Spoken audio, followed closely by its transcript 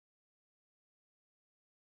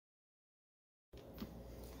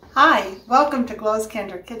Hi, welcome to Glow's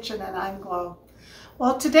Candor Kitchen, and I'm Glow.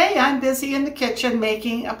 Well, today I'm busy in the kitchen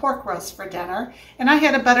making a pork roast for dinner, and I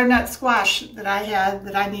had a butternut squash that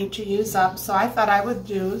I need to use up, so I thought I would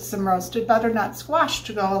do some roasted butternut squash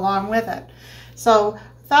to go along with it. So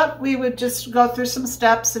I thought we would just go through some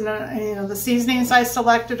steps, and the seasonings I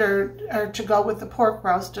selected are to go with the pork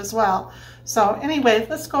roast as well. So anyway,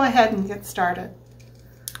 let's go ahead and get started.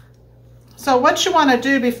 So what you want to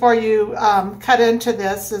do before you cut into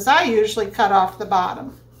this is I usually cut off the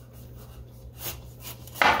bottom.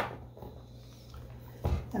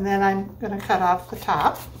 And then I'm going to cut off the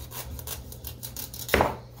top.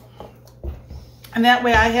 And that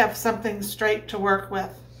way I have something straight to work with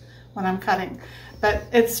when I'm cutting. But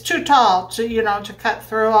it's too tall to cut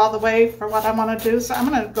through all the way for what I want to do. So I'm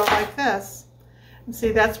going to go like this. And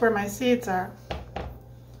see, that's where my seeds are.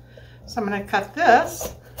 So I'm going to cut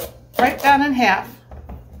this right down in half.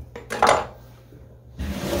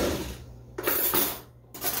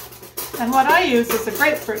 And what I use is a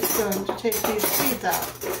grapefruit spoon to take these seeds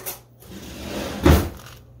out.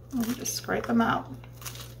 And just scrape them out.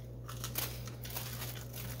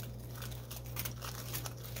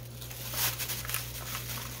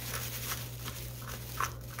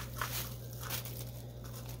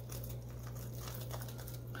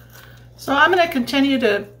 So I'm going to continue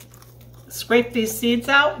to scrape these seeds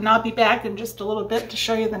out, and I'll be back in just a little bit to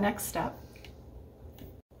show you the next step.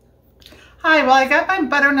 Hi, well, I got my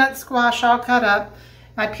butternut squash all cut up.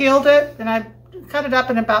 I peeled it and I cut it up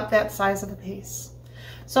in about that size of a piece.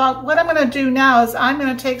 So what I'm going to do now is I'm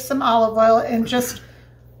going to take some olive oil and just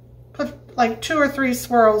put like 2 or 3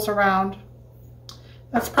 swirls around.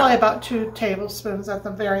 That's probably about 2 tablespoons at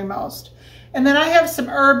the very most. And then I have some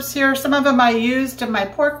herbs here. Some of them I used in my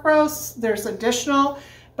pork roast. There's additional,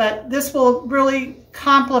 but this will really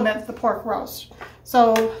complement the pork roast.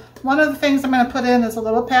 So one of the things I'm going to put in is a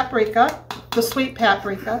little paprika, the sweet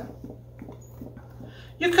paprika.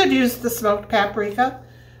 You could use the smoked paprika.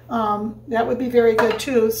 That would be very good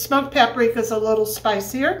too. Smoked paprika is a little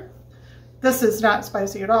spicier. This is not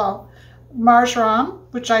spicy at all. Marjoram,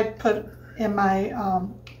 which I put in my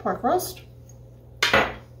pork roast.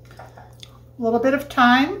 A little bit of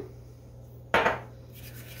thyme.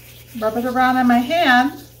 Rub it around in my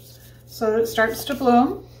hand so that it starts to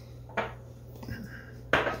bloom.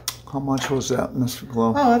 How much was that, Mr.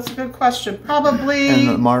 Glow? Oh, that's a good question. Probably... And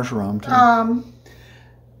the marjoram, too.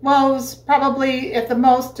 Well, it was probably at the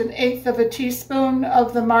most 1/8 of a teaspoon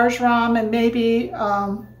of the marjoram and maybe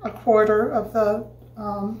a 1/4 of the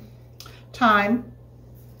thyme.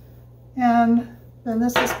 And then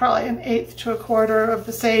this is probably 1/8 to a 1/4 of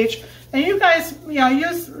the sage. And you guys,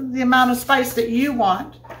 use the amount of spice that you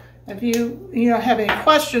want. If you have any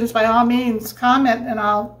questions, by all means, comment, and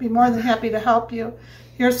I'll be more than happy to help you.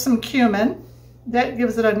 Here's some cumin. That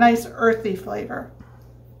gives it a nice earthy flavor.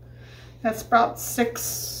 That's about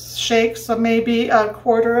 6 shakes, so maybe a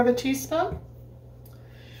 1/4 of a teaspoon.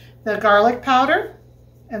 The garlic powder,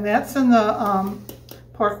 and that's in the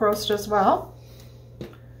pork roast as well.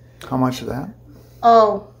 How much of that?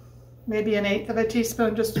 Oh, maybe 1/8 of a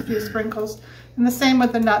teaspoon, just a few sprinkles. And the same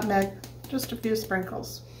with the nutmeg, just a few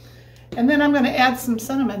sprinkles. And then I'm going to add some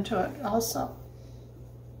cinnamon to it also.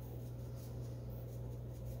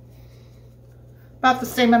 About the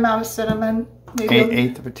same amount of cinnamon. Maybe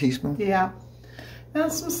 1/8 of a teaspoon? Yeah.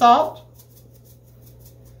 And some salt.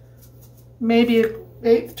 Maybe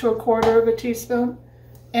 1/8 to a 1/4 of a teaspoon.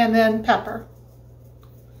 And then pepper.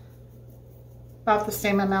 About the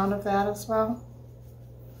same amount of that as well.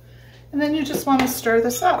 And then you just want to stir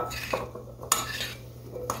this up.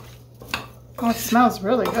 Oh, it smells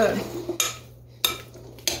really good.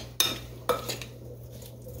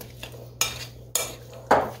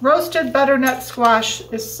 Roasted butternut squash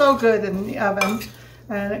is so good in the oven,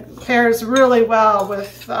 and it pairs really well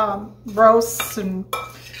with roasts and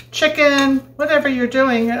chicken, whatever you're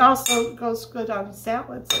doing. It also goes good on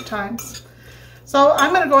salads at times. So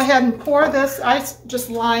I'm going to go ahead and pour this. I just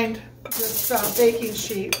lined this baking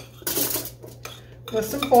sheet with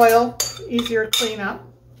some foil, easier to clean up.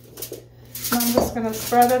 So I'm just going to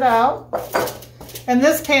spread it out. And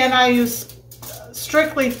this pan I use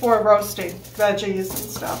strictly for roasting veggies and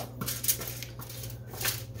stuff.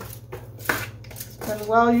 It's a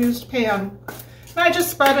well-used pan. And I just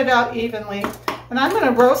spread it out evenly. And I'm going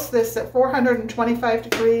to roast this at 425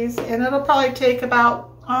 degrees, and it'll probably take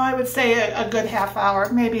about, I would say a good half hour,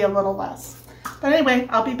 maybe a little less. But anyway,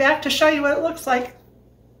 I'll be back to show you what it looks like.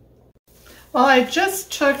 Well, I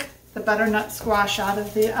just took the butternut squash out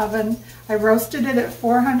of the oven. I roasted it at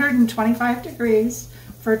 425 degrees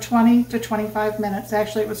for 20 to 25 minutes.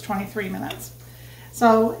 Actually, it was 23 minutes.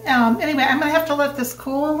 So anyway, I'm going to have to let this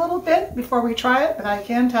cool a little bit before we try it, but I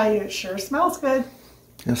can tell you it sure smells good.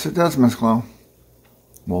 Yes, it does, Miss Chloe.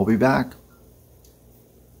 We'll be back.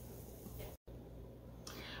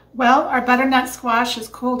 Well, our butternut squash is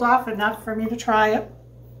cooled off enough for me to try it.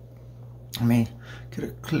 Let me get a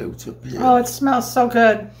close up here. Oh, it smells so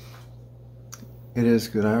good. It is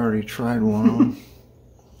good. I already tried one.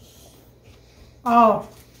 Oh.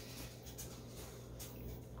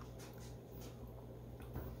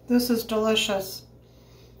 This is delicious.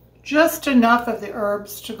 Just enough of the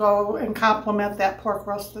herbs to go and complement that pork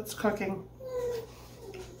roast that's cooking.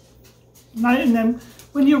 And then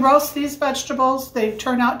when you roast these vegetables, they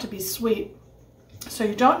turn out to be sweet. So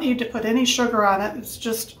you don't need to put any sugar on it. It's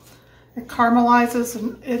just, it caramelizes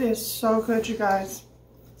and it is so good, you guys.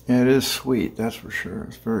 Yeah, it is sweet, that's for sure.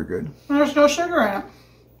 It's very good. And there's no sugar in it.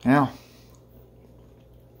 Yeah.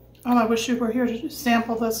 Oh, I wish you were here to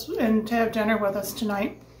sample this and to have dinner with us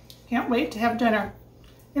tonight. Can't wait to have dinner.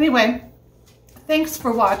 Anyway, thanks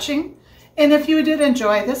for watching. And if you did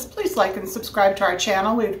enjoy this, please like and subscribe to our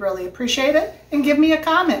channel. We'd really appreciate it. And give me a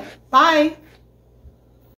comment. Bye.